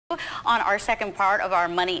On our second part of our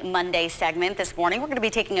Money Monday segment this morning, we're going to be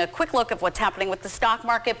taking a quick look at what's happening with the stock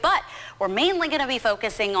market, but we're mainly going to be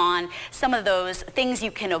focusing on some of those things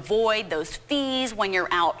you can avoid, those fees when you're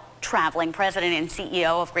out traveling. President and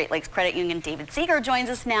CEO of Great Lakes Credit Union, David Seeger, joins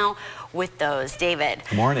us now with those. David.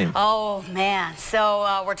 Good morning. Oh, man.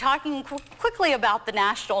 So we're talking quickly about the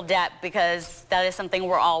national debt because that is something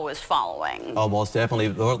we're always following. Oh, most definitely.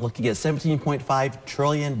 We're looking at $17.5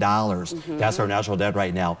 trillion. That's our national debt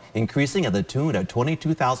right now, increasing at the tune of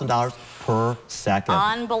 $22,000 per second.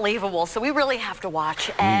 Unbelievable. So we really have to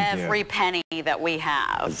watch every penny that we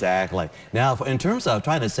have. Exactly. Now, in terms of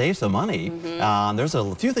trying to save some money, there's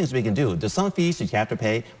a few things we can do. There's some fees you have to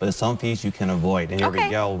pay, but there's some fees you can avoid. And here we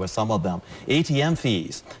go with some of them. ATM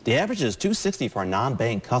fees. The average is $2.60 for a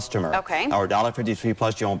non-bank customer. Okay. Or $1.53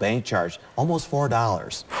 plus your own bank charge, almost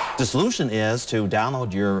 $4. The solution is to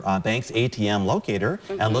download your bank's ATM locator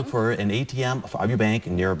and look for an ATM of your bank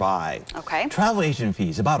nearby. Okay. Travel agent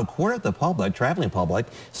fees. About a quarter of the traveling public,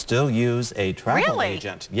 still use a travel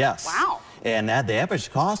agent. Yes. Wow. And the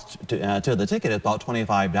average cost to the ticket is about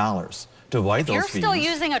 $25. To avoid those fees. If you're still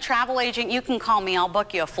using a travel agent, you can call me. I'll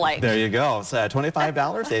book you a flight. There you go. So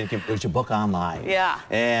 $25, and you can book online. Yeah.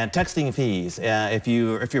 And texting fees. If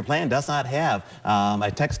your plan does not have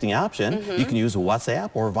a texting option, you can use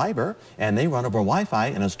WhatsApp or Viber, and they run over Wi-Fi,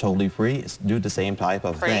 and it's totally free. It's do the same type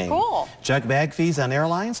of thing. Pretty cool. Check bag fees on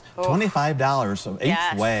airlines, $25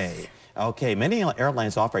 each way. Okay, many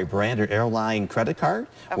airlines offer a branded airline credit card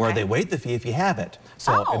where they waive the fee if you have it.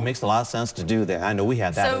 So it makes a lot of sense to do that. I know we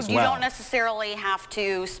have that as well. So you don't necessarily have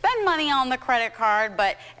to spend money on the credit card,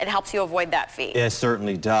 but it helps you avoid that fee. It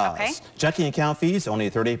certainly does. Okay. Checking account fees,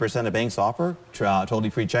 only 38% of banks offer totally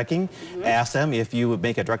free checking. Ask them if you would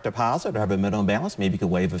make a direct deposit or have a minimum balance. Maybe you could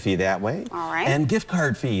waive a fee that way. All right. And gift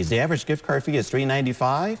card fees. The average gift card fee is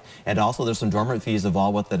 $3.95, and also there's some dormant fees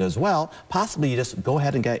involved with it as well. Possibly you just go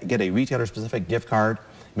ahead and get a retailer-specific gift card.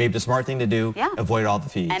 Maybe the smart thing to do, avoid all the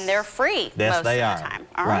fees. And they're free yes, most of the time.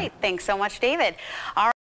 All right. Thanks so much, David. All right.